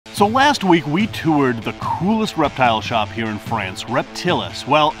So last week we toured the coolest reptile shop here in France, Reptilis.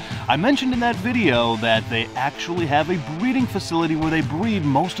 Well, I mentioned in that video that they actually have a breeding facility where they breed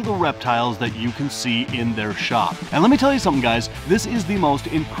most of the reptiles that you can see in their shop. And let me tell you something, guys, this is the most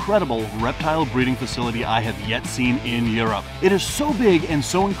incredible reptile breeding facility I have yet seen in Europe. It is so big and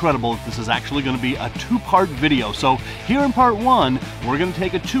so incredible that this is actually going to be a two-part video. So here in part one, we're going to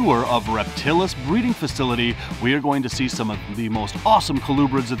take a tour of Reptilis breeding facility. We are going to see some of the most awesome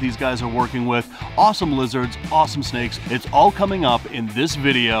colubrids that these guys are working with, awesome lizards, awesome snakes. It's all coming up in this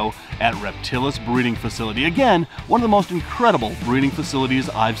video at Reptilis breeding facility. Again, one of the most incredible breeding facilities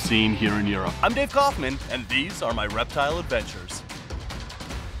I've seen here in Europe. I'm Dave Kaufman, and these are my reptile adventures.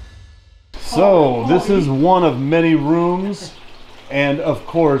 So this is one of many rooms, and of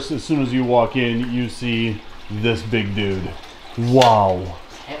course, as soon as you walk in, you see this big dude. Wow.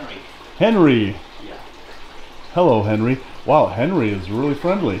 Henry. Henry. Yeah. Hello, Henry. Wow, Henry is really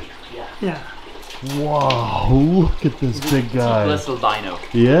friendly. Yeah. Yeah. Wow, look at this big guy. Little dino.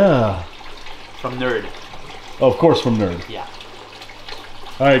 Yeah. From Nerd. Oh, of course, from Nerd. Yeah.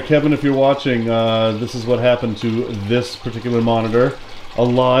 All right, Kevin, if you're watching, this is what happened to this particular monitor.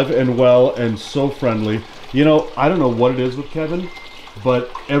 Alive and well and so friendly. You know, I don't know what it is with Kevin,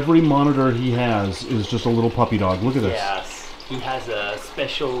 but every monitor he has is just a little puppy dog. Look at this. Yes. He has a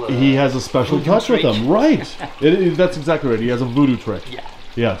special... he has a special touch with him. Right. That's exactly right. He has a voodoo trick. Yeah.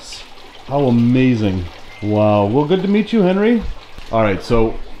 Yes. How amazing. Wow. Well, good to meet you, Henry. All right,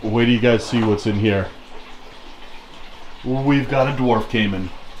 so wait till you guys see what's in here. We've got a dwarf caiman.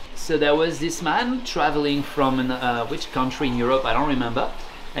 So there was this man traveling from which country in Europe, I don't remember,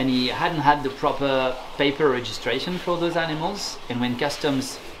 and he hadn't had the proper paper registration for those animals, and when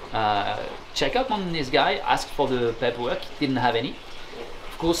customs check up on this guy, asked for the paperwork, he didn't have any.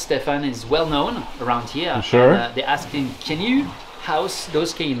 Of course, Stefan is well known around here. Sure. And, they asked him, can you house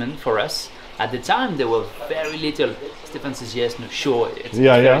those caiman for us? At the time, they were very little. Stefan says, yes, no, sure, it's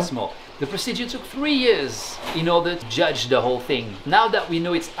very small. The procedure took 3 years in order to judge the whole thing. Now that we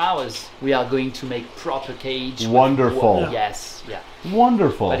know it's ours, we are going to make proper cage. Wonderful. Yes, yeah.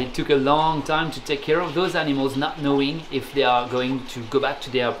 Wonderful. But it took a long time to take care of those animals, not knowing if they are going to go back to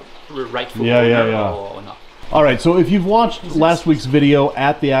their rightful owner or not. All right, so if you've watched last week's video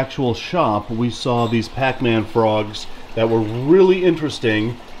at the actual shop, we saw these Pac-Man frogs that were really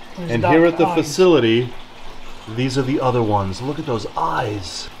interesting. And here at the facility, these are the other ones. Look at those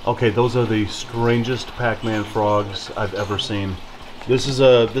eyes. Okay, those are the strangest Pac-Man frogs I've ever seen. This is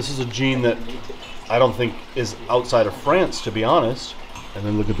a gene that I don't think is outside of France, to be honest. And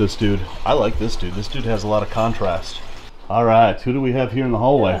then look at this dude. I like this dude. This dude has a lot of contrast. All right, who do we have here in the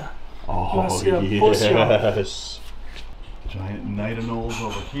hallway? Yeah. Oh, yes. Giant Nitanoles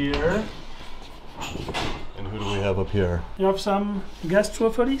over here. And who do we have up here? You have some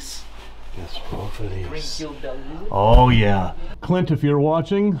gastrophilis? Gastrophilis. Oh, yeah. Clint, if you're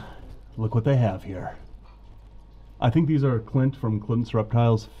watching, look what they have here. I think these are Clint from Clint's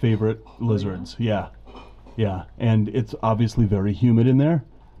Reptile's favorite lizards. Yeah. Yeah. And it's obviously very humid in there,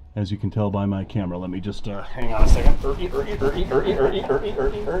 as you can tell by my camera. Let me just hang on a second.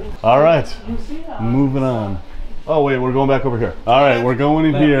 All right. Moving on. Oh, wait, we're going back over here. All right, we're going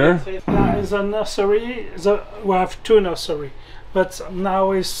in here. There's a nursery. We have two nurseries, but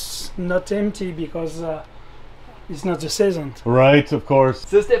now it's not empty because it's not the season. Right, of course.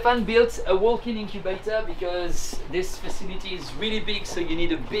 So Stefan built a walk-in incubator because this facility is really big, so you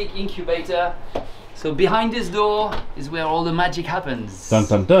need a big incubator. So behind this door is where all the magic happens. Dun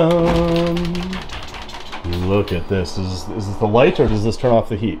dun dun! Look at this. Is this the light, or does this turn off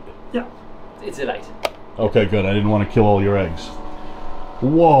the heat? Yeah. It's a light. Okay, good. I didn't want to kill all your eggs.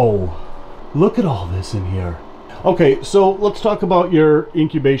 Whoa! Look at all this in here. Okay, so let's talk about your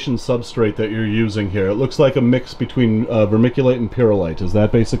incubation substrate that you're using here. It looks like a mix between vermiculite and pyrrolite. Is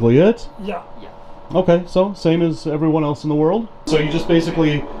that basically it? Yeah. Yeah. Okay, so same as everyone else in the world? So you just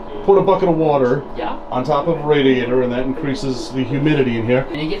basically put a bucket of water on top of a radiator, and that increases the humidity in here.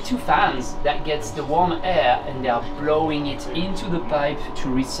 And you get two fans that gets the warm air, and they are blowing it into the pipe to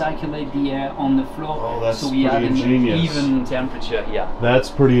recirculate the air on the floor. Oh, that's so we have an ingenious. even temperature here. That's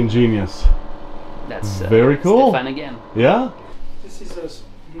pretty ingenious. That's very cool. Stefan again. Yeah? This is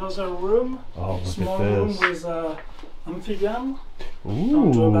another room. Oh, look Small at room this. with amphibian.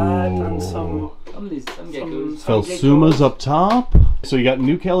 Ooh. And some geckos. Felsumas up top. So you got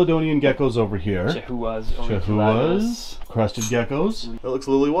New Caledonian geckos over here. Chehuas. Crested geckos. That looks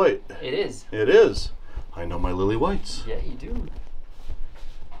lily white. It is. It is. I know my lily whites. Yeah, you do.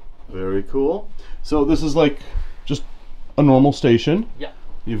 Very cool. So this is like just a normal station. Yeah.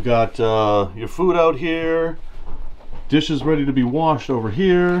 You've got your food out here. Dishes ready to be washed over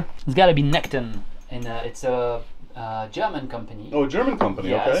here. It's got to be Nekton, and it's a German company. Oh, a German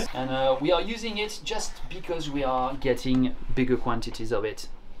company, Yes, okay. and we are using it just because we are getting bigger quantities of it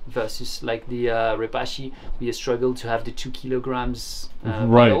versus like the Repashy. We struggle to have the 2 kilograms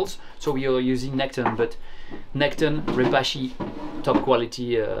bales, so we are using Nekton, but Nekton, Repashy, top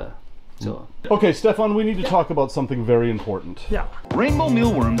quality. So. Okay, Stefan, we need to talk about something very important. Yeah. Rainbow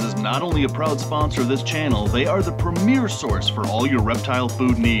Mealworms is not only a proud sponsor of this channel, they are the premier source for all your reptile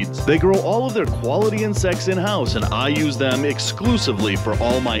food needs. They grow all of their quality insects in-house, and I use them exclusively for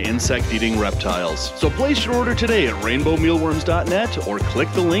all my insect-eating reptiles. So place your order today at rainbowmealworms.net or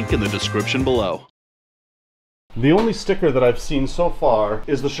click the link in the description below. The only sticker that I've seen so far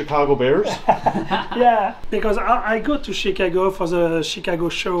is the Chicago Bears. Yeah, because I go to Chicago for the Chicago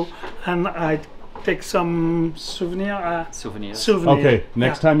show, and I take some souvenirs. Okay,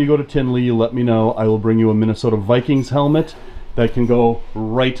 next time you go to Tinley, you let me know. I will bring you a Minnesota Vikings helmet that can go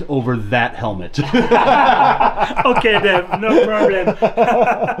right over that helmet. Okay, Dave, no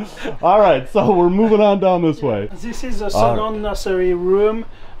problem. All right, so we're moving on down this way. This is the second nursery room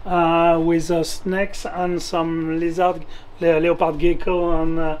with snakes and some lizard, leopard gecko,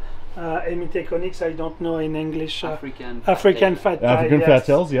 and Hemiteconix, I don't know in English. African fat tail. African fat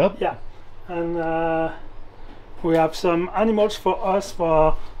tails, yep. Yeah, and we have some animals for us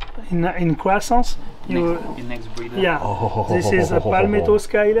in croissants. Next breeder. Yeah, this is a palmetto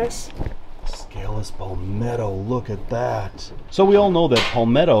scaleless. Scaleless palmetto, look at that. So we all know that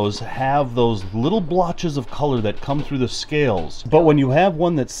palmettos have those little blotches of color that come through the scales. But when you have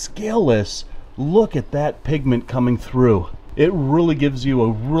one that's scaleless, look at that pigment coming through. It really gives you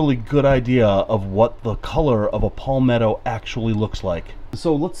a really good idea of what the color of a palmetto actually looks like.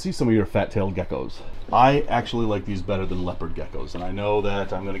 So let's see some of your fat-tailed geckos. I actually like these better than leopard geckos, and I know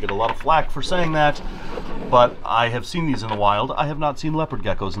that I'm going to get a lot of flack for saying that, but I have seen these in the wild. I have not seen leopard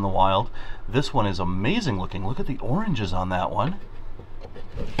geckos in the wild. This one is amazing looking. Look at the oranges on that one.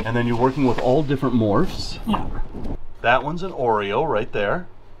 And then you're working with all different morphs. Yeah. That one's an Oreo right there.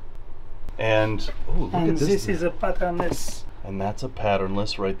 And, oh, look at this. This is a patternless. And that's a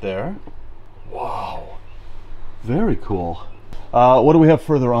patternless right there. Wow. Very cool. What do we have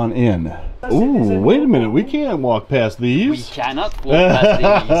further on in? Ooh, wait a minute. We can't walk past these. We cannot walk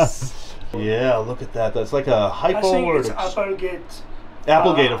past these. Yeah, look at that. That's like a hypo. I think it's Applegate.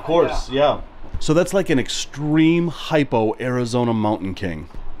 Applegate, of course, yeah. So that's like an extreme hypo Arizona Mountain King.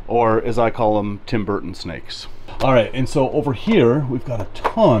 Or, as I call them, Tim Burton snakes. All right, and so over here, we've got a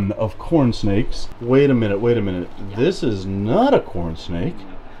ton of corn snakes. Wait a minute, wait a minute. This is not a corn snake.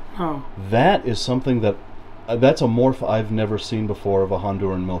 Oh. That is something that, that's a morph I've never seen before of a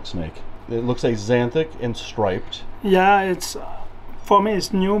Honduran milk snake. It looks axanthic and striped. Yeah, it's for me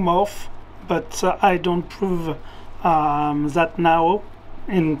it's new morph, but I don't prove that now.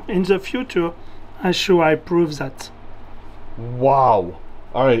 In the future, I'm sure I prove that. Wow.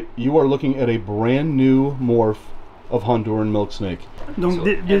 All right, you are looking at a brand new morph of Honduran milk snake. So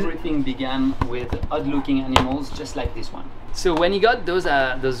everything began with odd-looking animals, just like this one. So when he got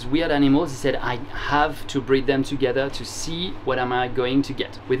those weird animals, he said, I have to breed them together to see what am I going to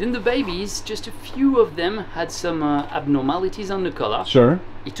get. Within the babies, just a few of them had some abnormalities on the color. Sure.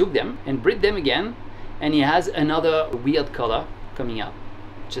 He took them and bred them again, and he has another weird color coming out,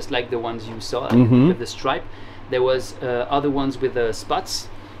 just like the ones you saw with the stripe. There was other ones with spots,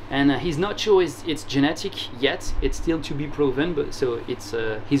 and he's not sure it's genetic yet. It's still to be proven, but so it's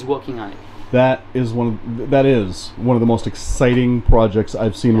he's working on it. That is one of the most exciting projects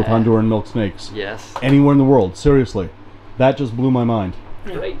I've seen with Honduran milk snakes. Yes. Anywhere in the world, seriously. That just blew my mind.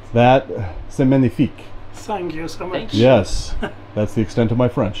 Great. That, c'est magnifique. Thank you so much. Yes, that's the extent of my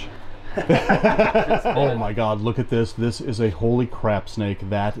French. Oh my God, look at this. This is a holy crap snake.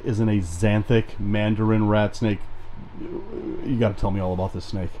 That is an axanthic mandarin rat snake. You gotta tell me all about this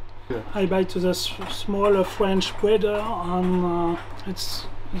snake. I buy to the smaller French breeder, and it's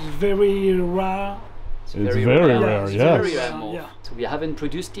very rare. It's very rare, It's yes. very rare morph. So we haven't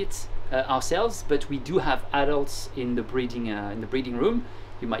produced it ourselves, but we do have adults in the breeding room.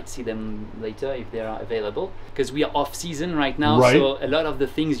 You might see them later if they are available, because we are off season right now. Right. So a lot of the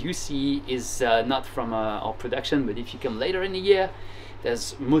things you see is not from our production, but if you come later in the year,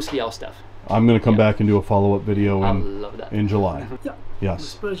 there's mostly our stuff. I'm going to come back and do a follow-up video in July. Yeah. Yes.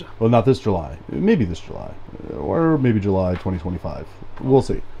 It's a pleasure. Well, not this July. Maybe this July. Or maybe July 2025. We'll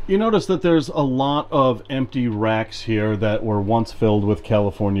see. You notice that there's a lot of empty racks here that were once filled with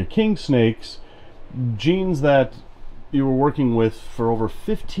California king snakes, genes that you were working with for over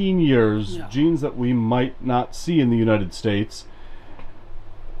 15 years, genes that we might not see in the United States.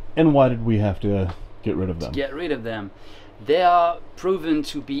 And why did we have to get rid of them. Get rid of them. They are proven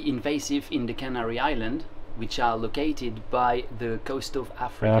to be invasive in the Canary Islands, which are located by the coast of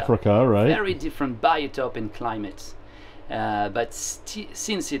Africa. Africa, right? Very different biotope and climate. But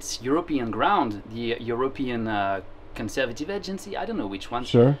since it's European ground, the European Conservative Agency, I don't know which one,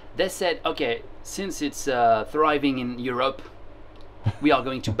 sure, they said, okay, since it's thriving in Europe, we are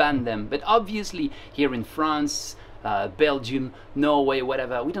going to ban them. But obviously here in France, Belgium, Norway,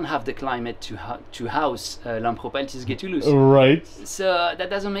 whatever, we don't have the climate to house Lampropeltis getulus. Right. So that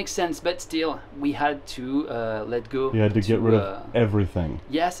doesn't make sense, but still, we had to let go. You had to get rid of everything.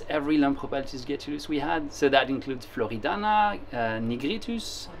 Yes, every Lampropeltis getulus we had. So that includes Floridana,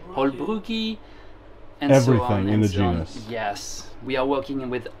 Nigritus, Holbrooki, and everything so on in the so on. genus. Yes, we are working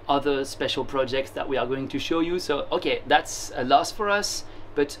with other special projects that we are going to show you. So, okay, that's a loss for us,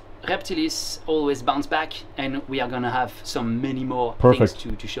 but Reptilis always bounce back, and we are going to have many more things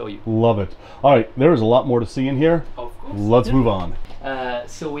to show you. Love it. All right, there is a lot more to see in here. Of course. Let's move on.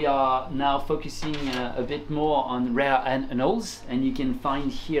 So we are now focusing a bit more on rare anoles, and you can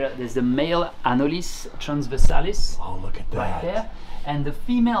find here there's the male Anolis transversalis. Oh, look at that. Right there. And the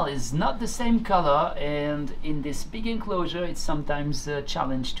female is not the same color, and in this big enclosure it's sometimes a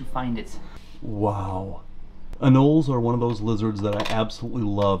challenge to find it. Wow. Anoles are one of those lizards that I absolutely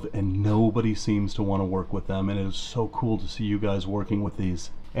love, and nobody seems to want to work with them, and it is so cool to see you guys working with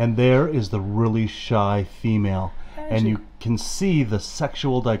these. And there is the really shy female, and you can see the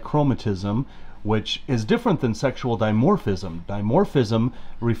sexual dichromatism, which is different than sexual dimorphism. Dimorphism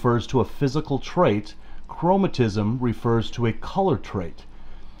refers to a physical trait. Chromatism refers to a color trait.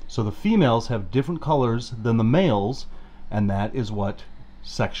 So the females have different colors than the males, and that is what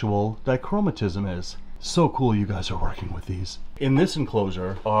sexual dichromatism is. So cool you guys are working with these. In this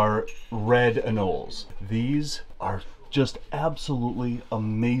enclosure are red anoles. These are just absolutely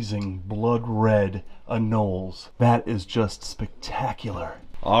amazing blood red anoles. That is just spectacular.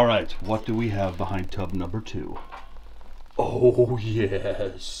 All right, what do we have behind tub number 2? Oh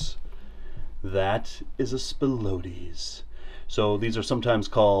yes. That is a Spilotes. So these are sometimes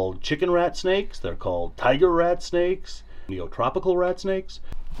called chicken rat snakes, they're called tiger rat snakes, neotropical rat snakes.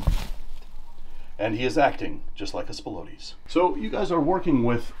 And he is acting just like a Spilotes. So you guys are working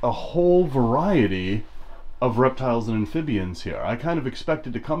with a whole variety of reptiles and amphibians here. I kind of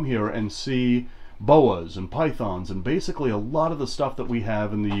expected to come here and see boas and pythons and basically a lot of the stuff that we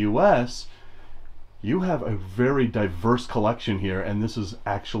have in the US. You have a very diverse collection here, and this is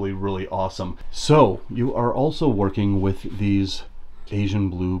actually really awesome. So, you are also working with these Asian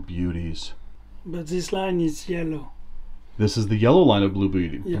blue beauties. But this line is yellow. This is the yellow line of blue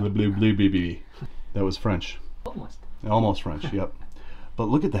beauty. Yeah. Blue beauty. That was French. Almost. Almost French, yep. But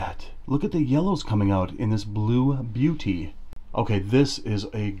look at that. Look at the yellows coming out in this blue beauty. Okay, this is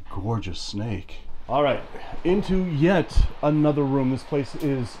a gorgeous snake. All right, into yet another room. This place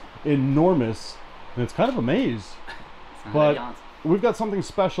is enormous. And it's kind of a maze, but we've got something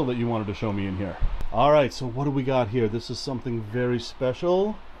special that you wanted to show me in here. All right, so what do we got here? This is something very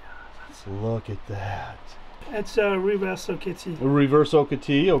special. Look at that. It's a reverse Ocati. A reverse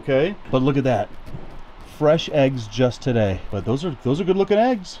Ocati, okay. But look at that. Fresh eggs just today. But those are good looking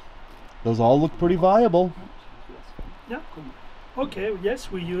eggs. Those all look pretty viable. Yeah. Okay.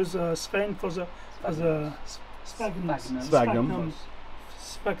 Yes, we use Sven for the sphagnum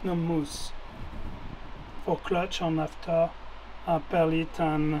mousse. For clutch on after perlite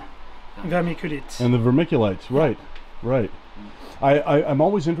and vermiculite. And the vermiculite, right, right. I'm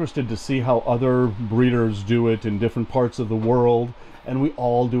always interested to see how other breeders do it in different parts of the world, and we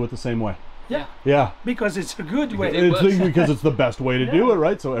all do it the same way. Yeah. Yeah. Because it's a good way. Because it's the best way to do it,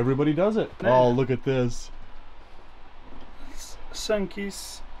 right? So everybody does it. Oh, look at this.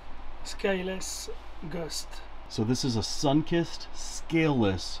 Sun-kissed, scaleless ghost. So this is a sun-kissed,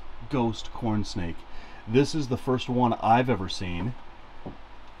 scaleless ghost corn snake. This is the first one I've ever seen,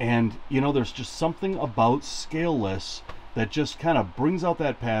 and you know, there's just something about scaleless that just kind of brings out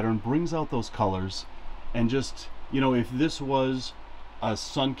that pattern, brings out those colors, and just, you know, if this was a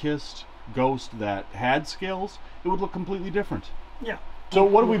sun-kissed ghost that had scales, it would look completely different. Yeah. So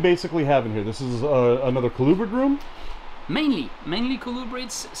what do we basically have in here? This is another colubrid room? Mainly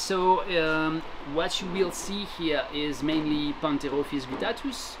colubrids. So what you will see here is mainly Pantherophis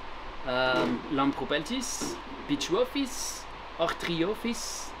guttatus, Lampropeltis, Pichuophis,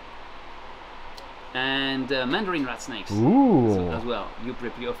 Ortriophis, and Mandarin rat snakes. Ooh. So as well,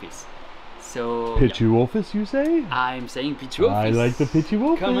 Euprepiophis. So Pichuophis, you say? I'm saying Pichuophis. I like the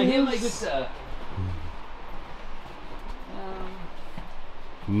Pichuophis. Come here, my good sir.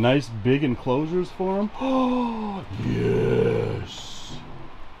 Nice big enclosures for them. Oh, yes.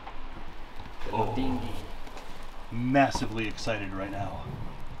 of D&D. Massively excited right now.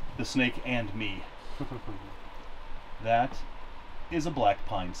 The snake and me. That is a black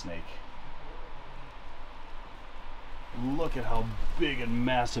pine snake. Look at how big and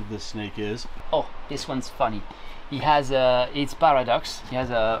massive this snake is. Oh, this one's funny. He has a, it's paradox, he has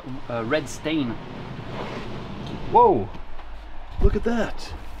a red stain. Whoa! Look at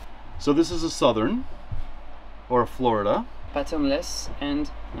that. So this is a southern, or a Florida. Patternless and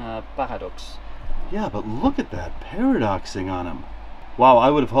paradox. Yeah, but look at that paradoxing on him. Wow, I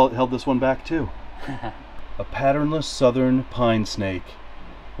would have held this one back too. A patternless southern pine snake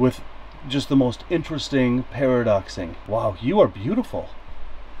with just the most interesting paradoxing. Wow, you are beautiful.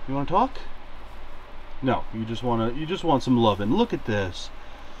 You want to talk? No, you just want some love. And look at this.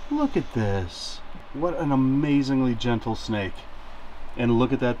 Look at this. What an amazingly gentle snake. And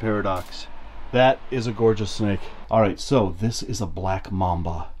look at that paradox. That is a gorgeous snake. All right, so this is a black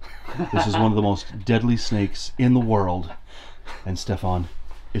mamba. This is one of the most deadly snakes in the world. And Stefan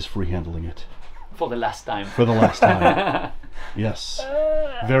is free-handling it. For the last time. For the last time. Yes.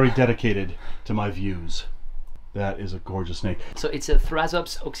 Very dedicated to my views. That is a gorgeous snake. So it's a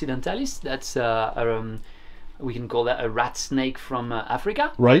Thrasopsis occidentalis. That's we can call that a rat snake from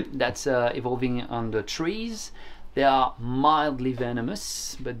Africa. Right. That's evolving on the trees. They are mildly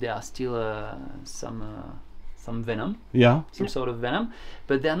venomous, but there are still some venom. Yeah. Some sort of venom,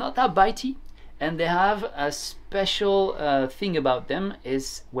 but they're not that bitey. And they have a special thing about them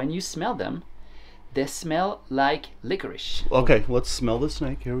is when you smell them, they smell like licorice. Okay, let's smell the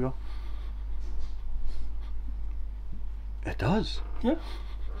snake. Here we go. It does. Yeah.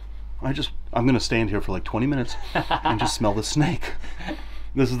 I'm gonna stand here for like 20 minutes and just smell the snake.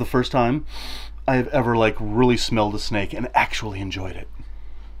 This is the first time I have ever like really smelled a snake and actually enjoyed it.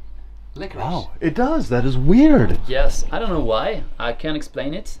 Licorice. Wow, it does. That is weird. Yes, I don't know why. I can't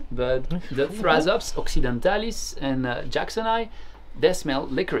explain it, but the Thrasopsis occidentalis and jacksoni, they smell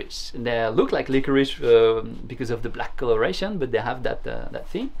licorice. They look like licorice because of the black coloration, but they have that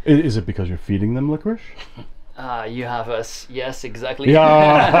thing. Is it because you're feeding them licorice? You have us. Yes, exactly.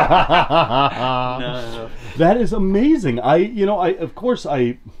 Yeah. No. That is amazing. Of course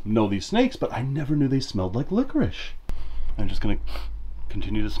I know these snakes, but I never knew they smelled like licorice. I'm just gonna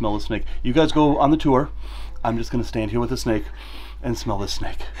continue to smell the snake. You guys go on the tour. I'm just gonna stand here with the snake and smell this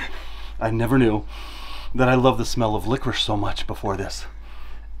snake. I never knew that I love the smell of licorice so much before this.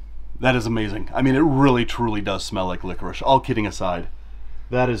 That is amazing. I mean, it really truly does smell like licorice, all kidding aside.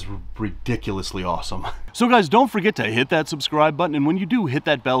 That is ridiculously awesome. So guys, don't forget to hit that subscribe button, and when you do, hit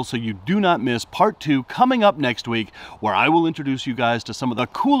that bell so you do not miss part 2 coming up next week, where I will introduce you guys to some of the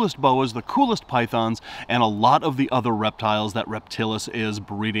coolest boas, the coolest pythons, and a lot of the other reptiles that Reptilis is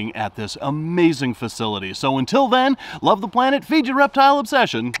breeding at this amazing facility. So until then, love the planet, feed your reptile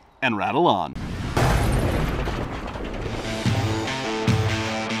obsession, and rattle on.